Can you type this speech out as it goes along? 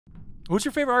Who's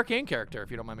your favorite arcane character,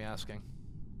 if you don't mind me asking?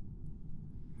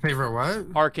 Favorite what?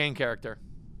 Arcane character.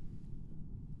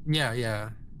 Yeah.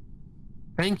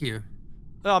 Thank you.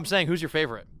 No, I'm saying, who's your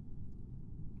favorite?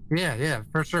 Yeah,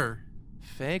 for sure.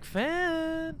 Fake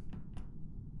fan.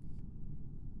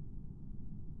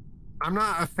 I'm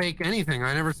not a fake anything.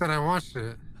 I never said I watched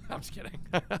it. I'm just kidding.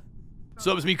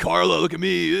 So it's me, Carla. Look at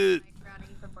me.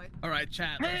 All right,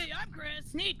 chat. Hey, I'm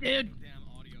Chris. Neat, dude.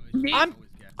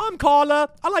 I'm Carla.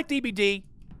 I like DBD.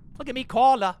 Look at me,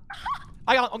 Carla.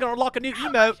 I'm gonna unlock a new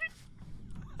emote.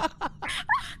 That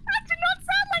did not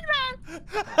sound like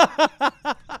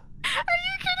that. Are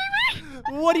you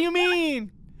kidding me? What do you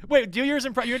mean? Wait, do your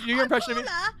impression of me?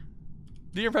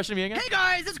 Do your impression of me again? Hey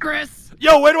guys, it's Chris.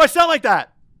 Yo, where do I sound like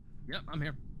that? Yep, I'm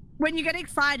here. When you get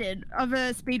excited of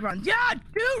a speed run. Yeah,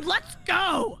 dude, let's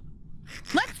go.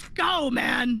 Let's go,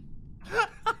 man.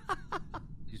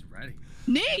 He's ready.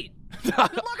 Neat. Good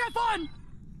luck, have fun.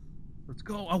 Let's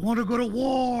go. I want to go to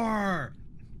war.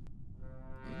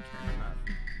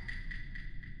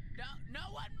 No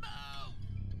one move.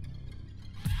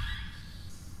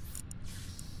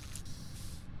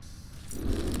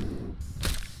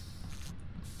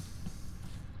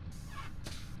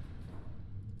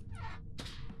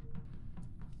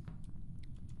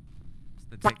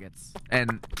 The tickets.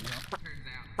 And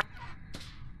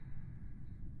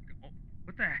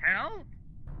What the hell?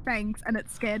 Thanks, and it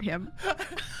scared him.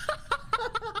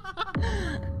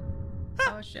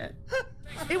 Oh shit.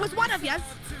 It was one of yes.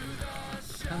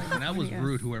 That was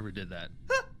rude, whoever did that.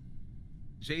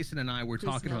 Jason and I were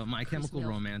talking about My Chemical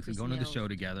Romance and going to the show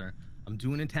together. I'm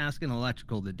doing a task in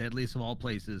electrical, the deadliest of all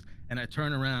places, and I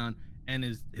turn around and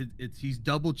he's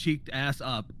double-cheeked ass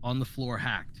up on the floor,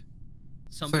 hacked.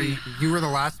 Somebody. So you were the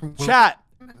last one. Chat.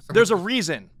 There's a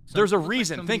reason. There's a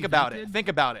reason. Think about it. Think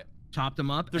about it. Chopped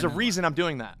him up. There's a reason I'm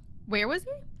doing that. Where was he?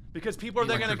 Because people are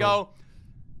there gonna go.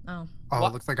 Oh. Oh,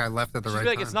 it looks like I left at the right time.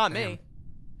 Like, it's not Damn. me.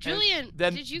 Julien,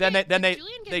 Then did you then get, they then did they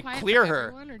Julien get they quiet clear for her.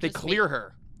 everyone, or They just clear me?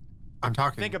 her. I'm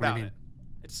talking. Think What do you about mean? it.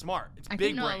 It's smart. It's I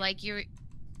big No, brain. like you're. It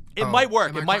Oh, might work.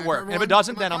 am I It might quiet work. for And if it everyone?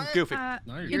 doesn't, Am I then I'm quiet? goofy.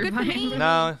 No, You're good for me.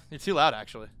 No, you're too loud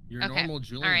actually. You're Okay. normal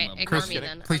Julien All right, level. ignore Chris, me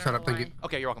then. please I shut don't up. Thank know you.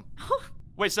 Okay, you're welcome.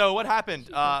 Wait, so what happened?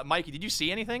 Mikey, did you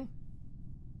see anything?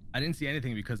 I didn't see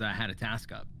anything because I had a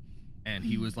task up, and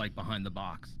he was like behind the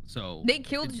box. So They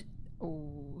killed.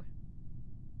 Oh.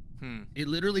 it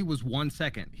literally was 1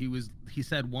 second. He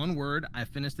said one word. I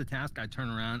finished the task. I turn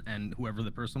around, and whoever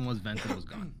the person was, vented, was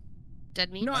gone.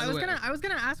 Dead meat? No, By the way- I was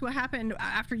gonna ask what happened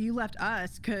after you left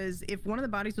us, because if one of the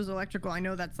bodies was electrical, I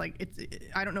know that's like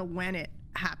I don't know when it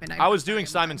happened. I was doing I'm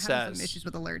Simon having Says. some issues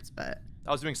with alerts, but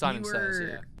I was doing Simon you Says. were-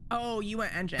 Yeah. Oh, you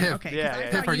went engine. Piff. Okay. Yeah, 'cause yeah, I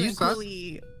yeah. saw Piff, are you you and sus?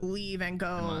 Kooly leave and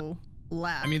go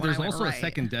left. I mean, when there's went also a right.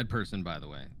 second dead person, by the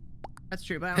way. That's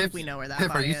true, but I don't Piff, think we know where that Piff,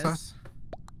 are body you is. sus?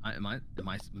 Am I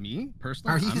me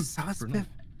personally? Are you I'm- sus, for- Piff?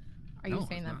 Are you No,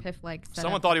 saying it's that not. Piff like set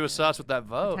Someone up thought he was sus with that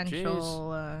vote. Jeez.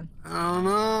 potential? I don't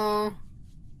know.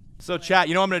 So chat,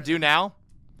 you know what I'm gonna do now?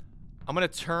 I'm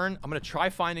gonna try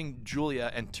finding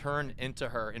Julia and turn into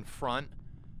her in front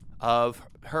of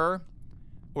her,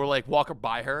 or like walk her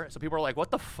by her. So people are like,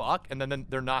 "What the fuck?" And then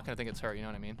they're not gonna think it's her. You know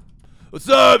what I mean? What's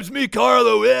up? It's me,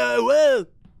 Carla. Yeah, well.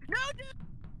 No, dude.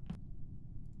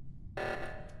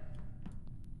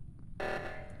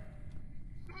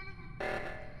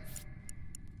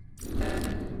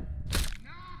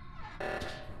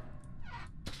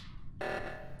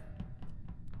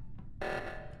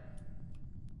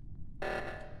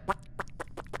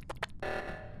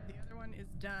 The other one is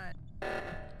done.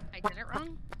 I did it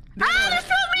wrong? Ah, they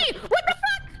killed me! What the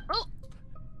fuck?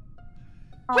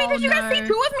 Oh. Wait, did you guys see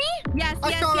two of me? Yes,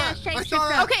 I saw that. I saw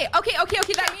that. Okay.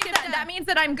 That means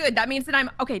that I'm good. That means that I'm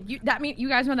okay. You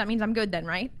guys know that means I'm good then,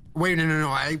 right? Wait,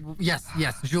 no. Yes.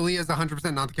 Julia is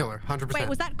 100% not the killer. 100%. Wait,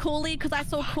 was that Kooly? Because I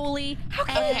saw Kooly. How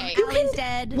can and you Ellie's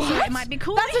dead. So What? it might be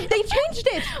Kooly. That's they changed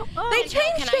it. They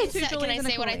changed it. Can I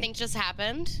say what I think just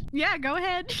happened? Yeah, go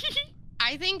ahead.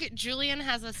 I think Julien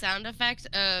has a sound effect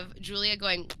of Julia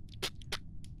going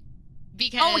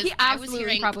because Oh, he I was absolutely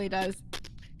hearing, probably does.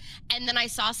 and then I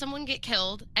saw someone get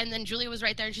killed, and then Julia was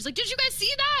right there, and she's like, "Did you guys see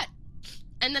that?"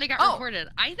 And then it got Oh. recorded.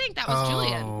 I think that was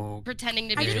Julien pretending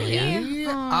to be Okay. Julia.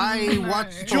 I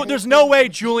watched. There's no way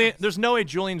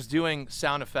Julian's doing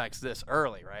sound effects this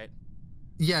early, right?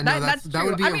 Yeah, no, That's that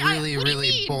would be true. a I mean, really, What do you really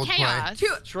mean, bold play. chaos?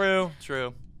 True.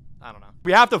 I don't know.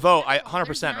 We have to vote.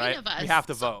 100%, nine right? of us. We have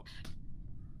to vote.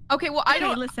 Okay, well I Okay,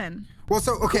 don't. listen. Well,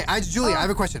 so okay, Julia, I have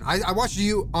a question. I watched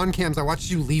you on cams. I watched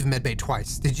you leave medbay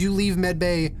twice. Did you leave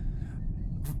medbay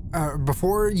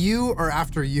before you or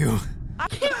after you?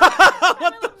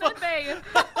 What the medbay.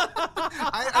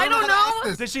 I don't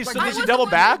know. Did she Like, she double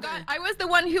back? I was the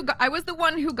one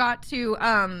who got to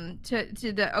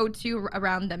the O2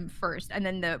 around them first, and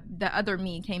then the other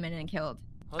me came in and killed.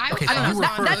 Okay, I so was you were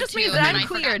on first. That just means O2 that and I'm I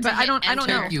forgot cleared, to but I hit don't know.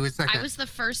 enter. Take you a second. I was the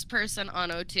first person on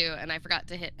O2 and I forgot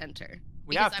to hit enter.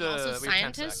 We Because have I'm to. also we have 10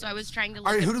 scientist, so I seconds. was trying to All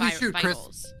look right, at who do we shoot, Chris?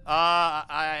 vitals.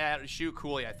 I shoot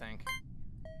Kooly, I think.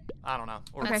 I don't know.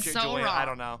 Or That's shoot so Julia, wrong. I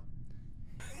don't know.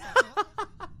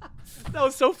 That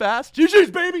was so fast.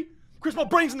 GG's, baby! Chrismel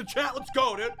brains in the chat. Let's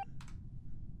go, dude.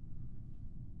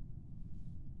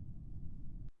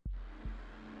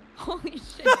 Holy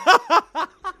shit.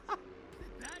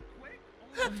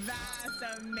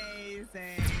 That's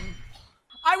amazing.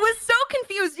 I was so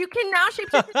confused. You can now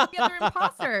shapeshift into the other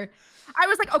imposter. I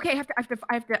was like, okay, I have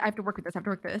to work with this. I have to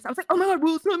work with this. I was like, oh my god,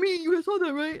 well, it's not me. You guys saw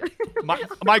that, right?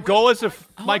 My goal is to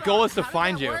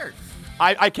find you. Work?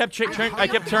 I kept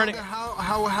turning.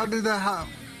 How did that?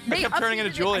 They kept turning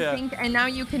into updated it, Julia. I think, and now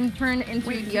you can turn into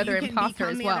the other imposter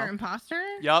as The well. other imposter?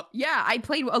 Yup. Yeah, I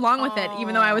played along with it,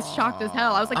 even though I was shocked as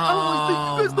hell. I was like,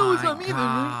 oh, you guys know it's not me, then,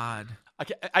 right?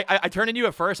 I turned into you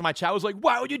at first, and my chat was like,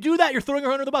 "Why would you do that? You're throwing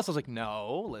her under the bus." I was like,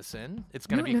 "No, listen, it's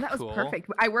gonna be that cool." was perfect.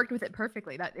 I worked with it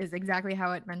perfectly. That is exactly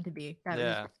how it meant to be. That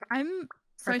Yeah. was I'm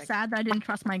so Perfect. sad that I didn't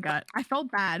trust my gut. I felt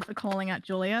bad for calling out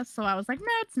Julia, so I was like, no,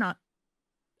 it's not.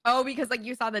 Oh, because like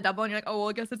you saw the double and you're like, oh, well,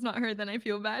 I guess it's not her. Then I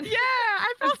feel bad. Yeah,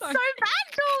 I felt so sorry.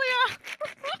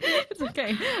 bad, Julia. It's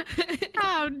okay.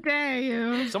 How dare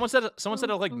you? Someone said it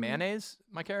like mayonnaise.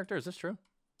 My character, is this true?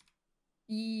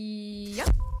 Yep.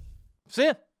 See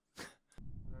ya.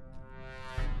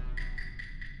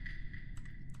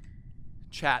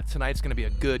 Chat, tonight's gonna be a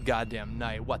good goddamn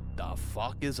night. What the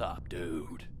fuck is up,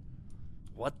 dude?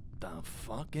 What the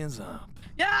fuck is up?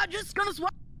 Yeah, just gonna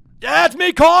swap. Yeah, it's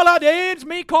me, Carla, dude. It's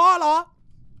me, Carla.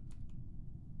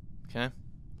 Okay.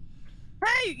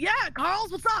 Hey, yeah,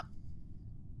 Carl's, what's up?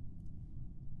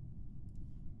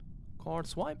 Card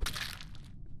swipe.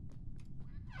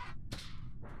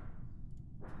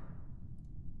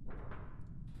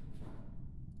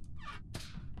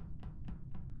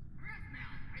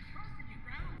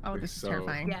 Oh, this is So-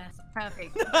 terrifying. Yes.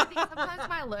 Perfect. I think sometimes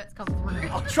my alerts come through.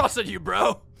 I trusted you,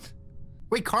 bro.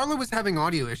 Wait, Carla was having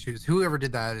audio issues. Whoever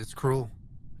did that is cruel.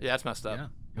 Yeah, that's messed up. Yeah.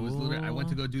 It was literally, I went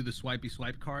to go do the swipey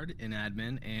swipe card in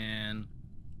admin and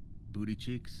booty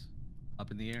cheeks up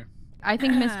in the air. I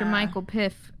think Mr. Michael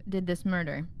Piff did this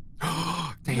murder.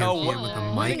 Damn, No, hit with the what-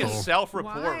 I think Michael. it's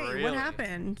self-report, Why? really. What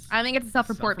happened? I think it's a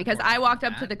self-report because I Self-report walked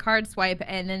up like to that? the card swipe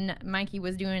and then Mikey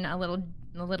was doing a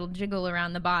little jiggle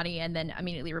around the body and then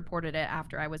immediately reported it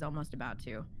after I was almost about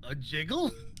to. A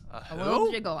jiggle? A little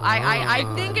Who? jiggle. I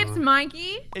think it's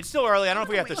Mikey. It's still early. I don't know if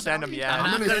we have to send him yet. I'm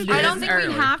not gonna do I this don't think we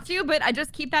early. have to, but I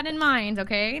just keep that in mind,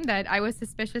 okay? That I was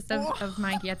suspicious of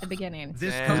Mikey at the beginning.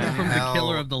 This Damn. comes from the Hell,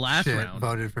 killer of the last shit, round.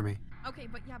 voted for me. Okay,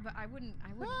 but yeah, but I wouldn't.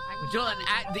 Julian,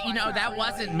 you know, that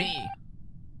wasn't me.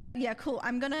 Yeah, cool.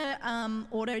 I'm gonna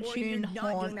auto-tune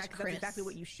haunt that's Chris. exactly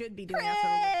what you should be doing. That's what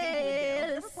I would think you would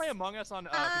do. Ever play Among Us on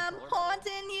I'm controller?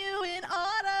 haunting you in Is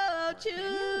there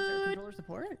auto-tune. controller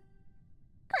support?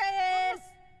 Chris!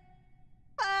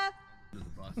 There's a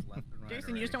bus left and right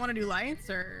Jason, you just don't want to do lights,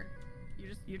 or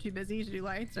you're too busy to do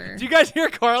lights, or? Do you guys hear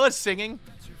Carla singing?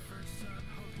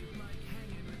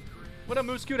 What up,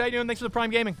 Moose Cute? How you doing? Thanks for the Prime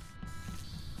Gaming.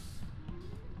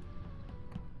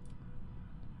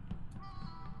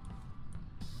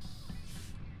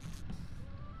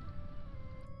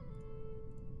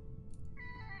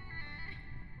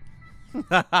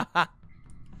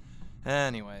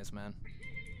 Anyways, man.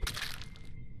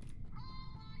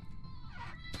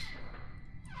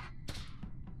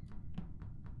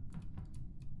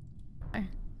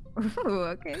 Ooh,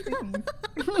 okay. I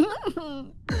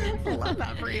love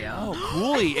that for you. Oh,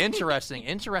 Kooly. Interesting.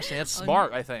 Interesting. That's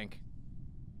smart, I think.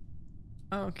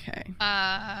 Okay.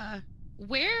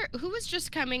 Who was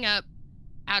just coming up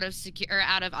out of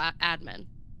admin?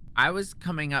 I was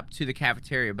coming up to the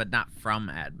cafeteria, but not from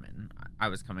admin. I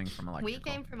was coming from electrical.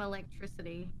 We came from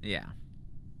electricity. Yeah.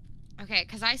 Okay,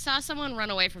 because I saw someone run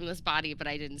away from this body, but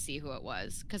I didn't see who it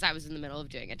was because I was in the middle of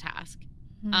doing a task.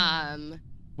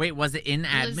 Wait, was it in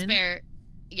admin? Blizzbear,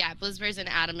 yeah, Blizzbear's in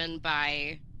admin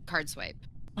by card swipe.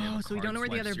 Yeah, Oh, so we card don't know where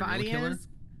the swipe other serial body killer. is?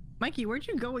 Mikey, where'd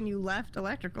you go when you left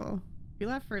electrical? You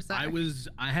left for a second.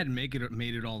 I hadn't made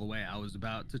it all the way. I was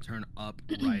about to turn up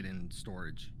right in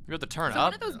storage. You have to turn So one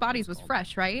up. of those bodies was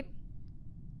fresh, right?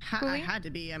 I had to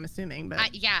be, I'm assuming,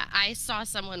 but Yeah, I saw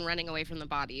someone running away from the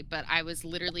body, but I was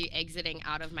literally exiting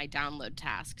out of my download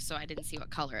task, so I didn't see what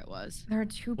color it was. There are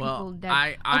two people Well, dead.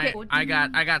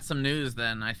 I got some news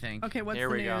then, I think. okay, what's Here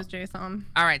the we go. news, Jason?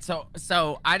 All right, so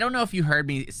I don't know if you heard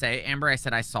me say, Amber, I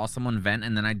said I saw someone vent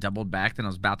and then I doubled back and I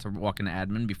was about to walk into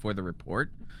admin before the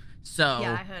report. So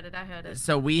Yeah, I heard it.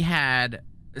 So we had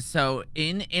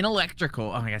in electrical,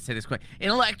 oh, I gotta say this quick. In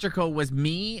electrical was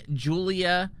me,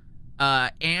 Julia,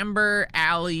 Amber,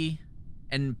 Allie,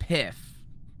 and Piff.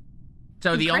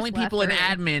 So the Chris only people in left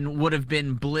early. admin would have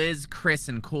been Blizz, Chris,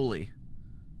 and Kooly.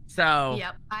 So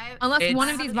Yep. Unless one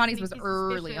of It's- these bodies was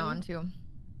early on too.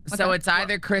 so Okay. it's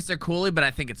either Chris or Kooly, but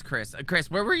I think it's Chris.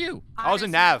 Chris, where were you? I was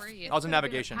in nav. I was in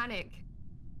navigation. Panic.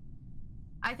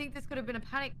 I think this could have been a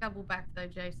panic double back though,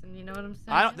 Jason. You know what I'm saying?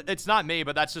 I don't. It's not me,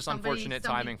 but that's just Somebody unfortunate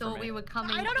timing for thought me. we were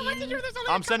coming I don't know what to in. do. There's only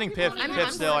I'm sending Piff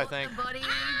still, I think. The body,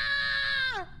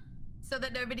 so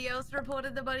that nobody else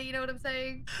reported the body. You know what I'm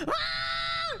saying?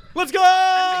 Let's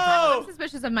I'm go!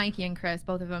 suspicious of Mikey and Chris,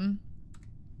 both of them.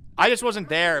 I just wasn't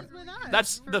there.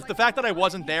 That's the fact that I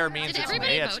wasn't there means Did it's me.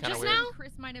 everybody It's vote kind of just weird. now?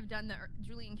 Chris might have done the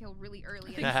Julien kill really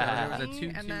early. I think so. There was a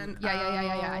 2-2. And then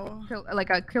Yeah. I think kill,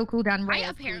 like a kill cooldown I right.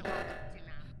 apparently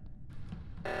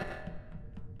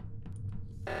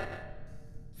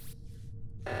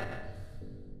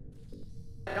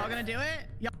y'all gonna do it?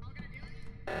 Y'all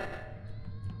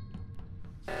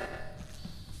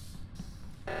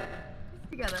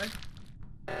Together.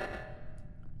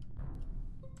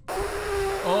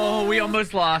 Oh, we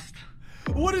almost lost.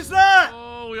 What is that?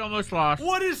 Oh, we almost lost.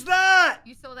 What is that?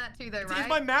 You saw that too, though, Is right?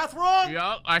 my math wrong?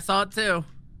 Yup, I saw it too.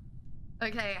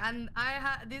 Okay, and I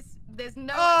had this. There's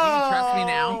no. Oh, trust me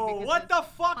now? Because what the it's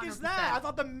fuck is that? 100%. I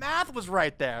thought the math was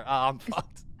right there. Oh, I'm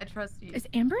fucked. I trust you. Is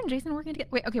Amber and Jason working together?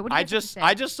 Wait, okay, what do you I guys have to just say?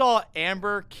 I just saw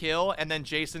Amber kill and then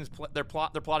Jason's they're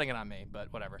plotting it on me,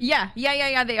 but whatever. Yeah, they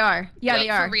are. Yeah, they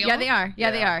are. For Yeah, real? they are. Yeah,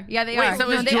 they Yeah. are. Yeah, they Wait, are. so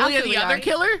No, is they Julia absolutely the other are.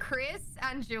 killer? Chris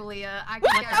and Julia. I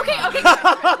What? can Okay,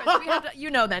 Chris, we have to, you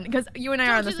know then, because you and I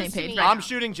are on Don't the do same this to page me. right I'm now.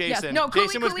 shooting Yes, Jason. no,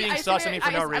 Jason was Kooly, being I sus at swear- me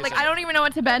for no reason. Like, I don't even know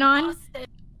what to bet on,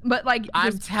 but like,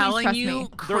 I'm just please telling trust you, me.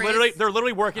 Chris. They're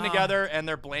literally working together and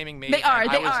they're blaming me. They are,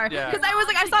 and they I was- are. yeah. Because I was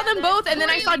like, I saw them both, and then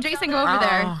I saw Jason go over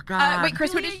there. Oh, God. Wait,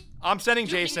 Chris, who did? I'm sending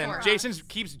Shooting Jason. for us. Jason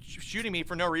keeps shooting me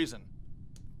for no reason.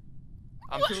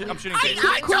 I'm shooting Jason.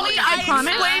 I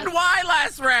promise. explained why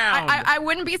last round. I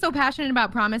wouldn't be so passionate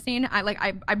about promising.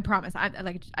 I promise. I don't.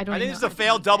 I think even it's know. a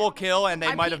failed double kill and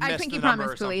they might have I missed pinky the number or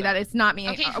promise, something. Kooly, that it's not me.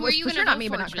 Okay, who Well, are you for gonna sure not vote me,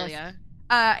 for, but not Julia?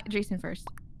 Chris. Jason first,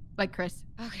 like Chris.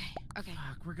 Okay.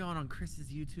 Fuck, we're going on Chris's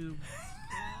YouTube.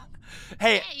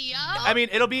 Hey, Hey, yo. I mean,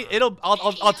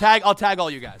 I'll tag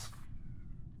all you guys.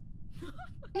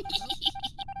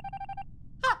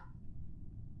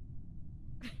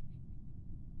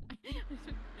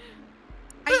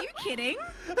 Are you kidding?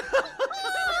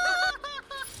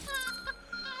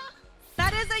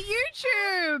 That is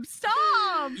a YouTube.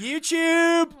 Stop.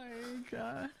 YouTube. Oh my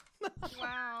god.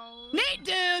 Wow. Nate,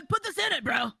 dude, put this in it,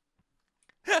 bro.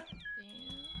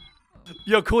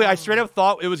 Yo, Kooly, I straight up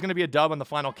thought it was gonna be a dub on the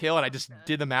final kill, and I just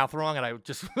did the math wrong, and I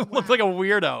just looked like a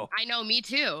weirdo. I know, me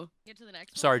too. Get to the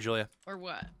next Sorry, Julia. one. Or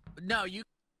what? No, you.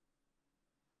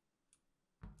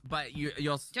 But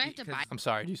you'll. Do I have to 'cause buy? I'm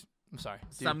sorry. I'm sorry.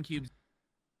 Some cubes.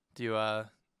 Do you, well,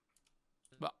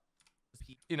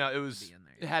 you know,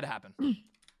 it had to happen.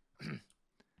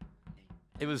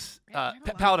 It was,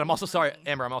 Paladin, I'm also sorry.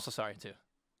 Amber, I'm also sorry, too.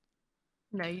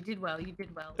 No, you did well. You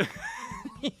did well.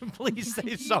 Please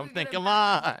say something. Come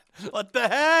on. What the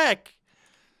heck?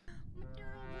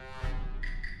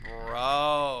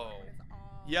 Bro.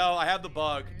 Yo, I have the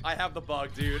bug. I have the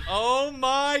bug, dude. Oh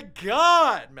my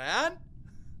god, man.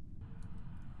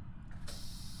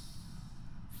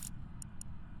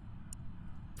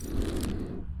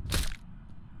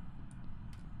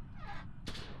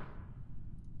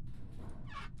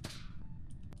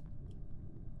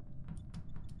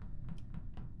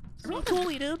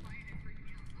 Kooly, dude.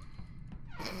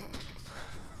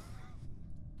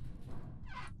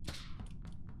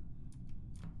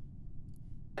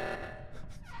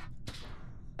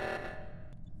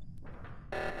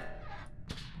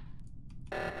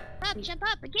 Up, jump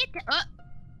up, get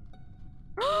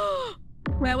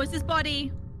Where was this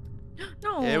body?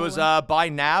 No. It was by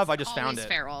Nav. I just found Always it.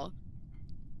 feral.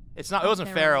 It's not. It wasn't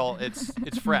feral. It's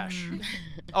fresh.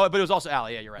 Oh, but it was also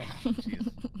Allie. Yeah, you're right.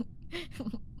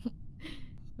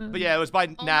 But yeah, it was by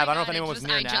Oh Nav. my I don't know if God, anyone was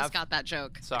near I Nav. just got that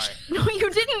joke. Sorry. No, you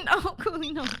didn't. Oh,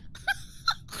 Kooly, no.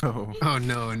 Oh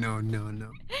no, no, no,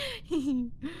 no.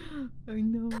 I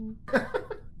know.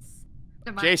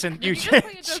 Jason, Did you just play a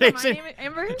joke on my Jason, name,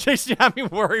 Amber? Jason, you had me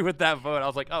worried with that vote. I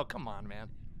was like, oh, come on, man.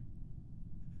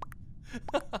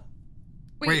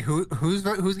 Wait, who's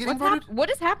getting voted? What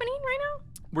is happening right now?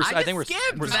 I think we're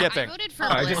skipping. I voted for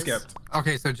I Liz. just skipped.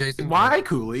 Okay, so Jason. Why,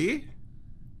 Kooly?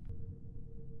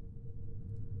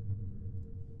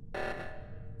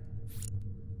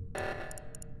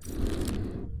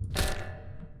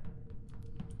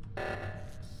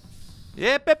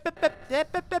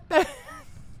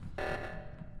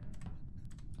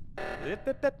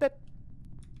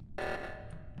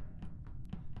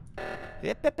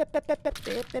 Yep.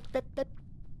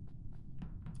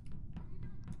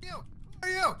 Who are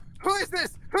you? Who is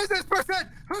this? Who's this person?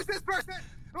 Who's this person?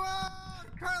 Oh,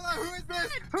 Carla, who is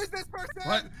this? Who's this person?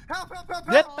 What? Help!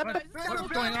 Yep.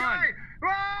 What's going on?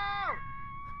 Oh!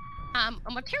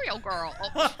 A material girl.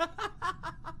 Oh.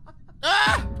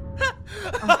 Oh,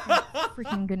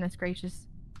 freaking goodness gracious.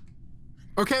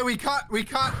 Okay, we caught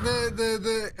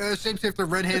the shapeshifter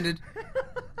red-handed.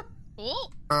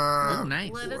 Cool. Oh,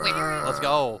 nice. Let's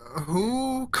go.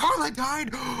 Who? Carla died.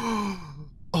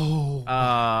 Oh.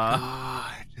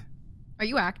 God. Are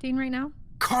you acting right now?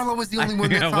 Carla was the only one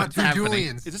that thought what's two happening?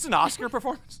 Julians. Is this an Oscar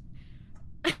performance?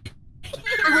 Wait.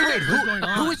 What's going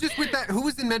on? Who was just with that? Who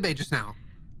was in medbay just now?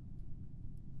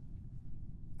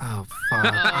 Oh fuck! Oh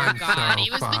I'm god, so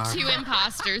it was fucked. the 2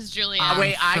 imposters, Julian. I'm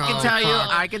I can so tell you.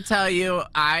 fucked. I can tell you.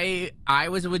 I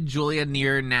was with Julia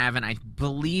near Nav, and I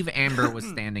believe Amber was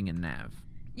standing in Nav.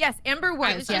 Yes, Amber was.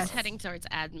 I was yes. just heading towards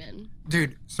admin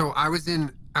Dude, so I was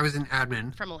in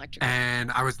admin, from electrical.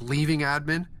 and I was leaving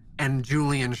admin, and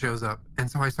Julien shows up, and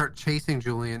so I start chasing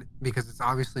Julien because it's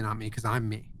obviously not me, because I'm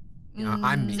me. You know,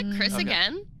 I'm Is me. it Chris Okay.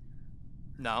 again?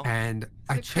 No. And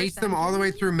I Chris chased them all the way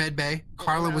through medbay.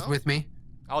 Carla was no. with me.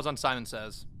 I was on Simon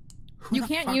Says. Who You the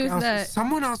can't fuck use else? the-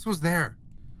 Someone else was there.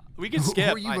 We can Who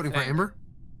skip. are you I voting for, think. Amber?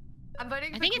 I'm voting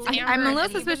I for think it's Kooly. Amber. I'm a little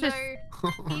and even suspicious.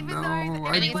 Oh, Even no, though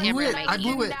I think it's Amber and I Mikey.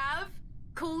 blew it. Nav,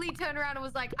 Kooly turned around and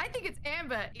was like, I think it's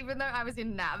Amber, even though I was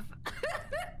in Nav.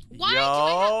 Why do I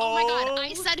have? Oh my god! Yo.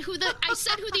 I said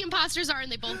who the imposters are, and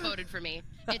they both voted for me.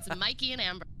 It's Mikey and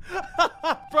Amber.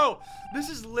 Bro, this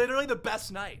is literally the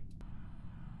best night.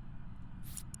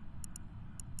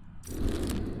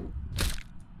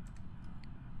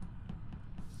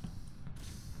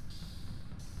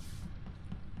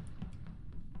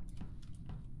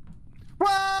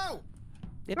 Whoa!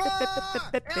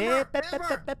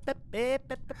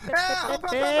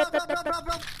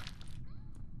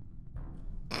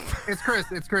 It's Chris.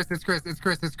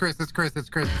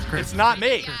 It's not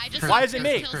me. Yeah, I just Why saw is it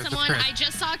Chris me? kill Chris, someone. Chris.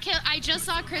 I just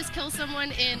saw Chris kill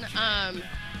someone in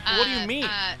What do you mean?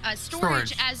 storage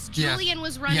Storage. as Yes. Julian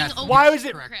was running Yes. over. Why was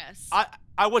it- Chris?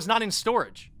 I was not in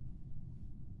storage.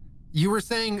 You were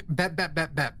saying bet.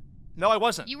 No, I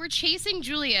wasn't. You were chasing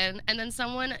Julian, and then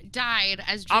someone died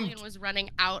as I'm- Julian was running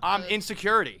out. I'm of... in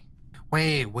security.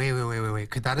 Wait.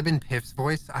 Could that have been Piff's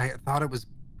voice? I thought it was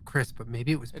Chris, but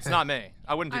maybe it was Piff. It's not me.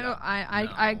 I wouldn't do I don't.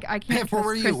 that. I can't Piff, where trust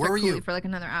were you? Chris Where or were you? Kooly for like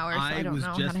another hour, so I don't was know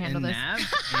how just to handle in this. Nav,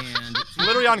 and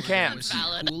Literally on I cams. see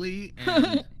Valid. Kooly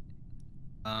and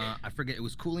I forget, it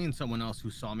was Kooly and someone else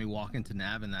who saw me walk into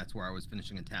Nav, and that's where I was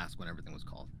finishing a task when everything was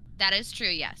called. That is true.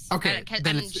 Yes. Okay,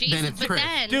 then and it's but Chris.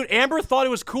 then Dude, Amber thought it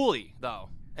was Kooly though,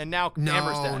 and now No,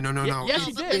 Amber's dead. no. Yes, No,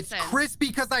 she but did. It's Listen. Chris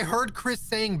because I heard Chris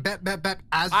saying bet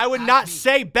as I would as not me.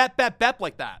 say bet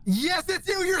like that. Yes, it's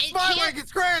you. You're It smiling. can't-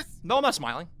 It's Chris. No, I'm not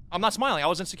smiling. I'm not smiling. I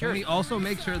was in Can security. we also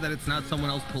make sure that it's not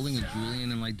someone else pulling a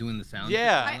Julian and like doing the sound?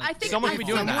 Yeah. check? I think Someone could be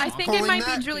doing that. I think it Pulling might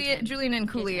that? be Julian and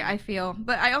Kooly. I feel,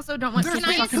 but I also don't want There's to Can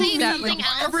I been fucking say two that. something meetings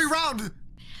else? every round.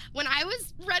 when I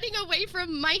was running away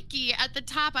from Mikey at the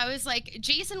top, I was like,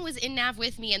 Jason was in Nav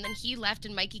with me, and then he left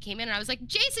and Mikey came in, and I was like,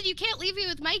 Jason, you can't leave me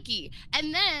with Mikey.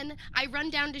 And then I run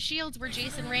down to Shields where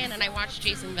Jason ran, and I watched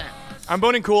Jason vent. I'm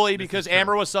voting Kooly because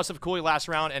Amber was sus of Kooly last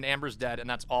round, and Amber's dead, and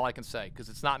that's all I can say because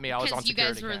it's not me. I was on Because you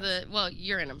security. guys were cams. well,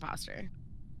 you're an imposter.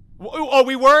 Oh,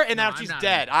 we were, and now No, I'm she's not.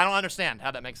 dead. I don't understand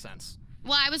how that makes sense.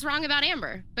 Well, I was wrong about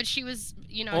Amber, but she was,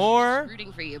 you know, she Or- was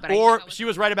rooting for you. But I knew Or that she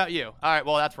was right about you. All right,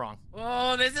 well, that's wrong.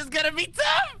 Oh, this is gonna be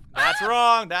tough. That's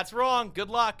wrong. That's wrong.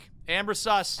 Good luck. Amber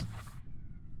sus.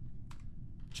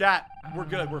 Chat, we're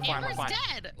good. We're fine. Amber's We're fine.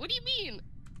 dead. What do you mean?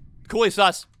 Kooly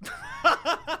sus.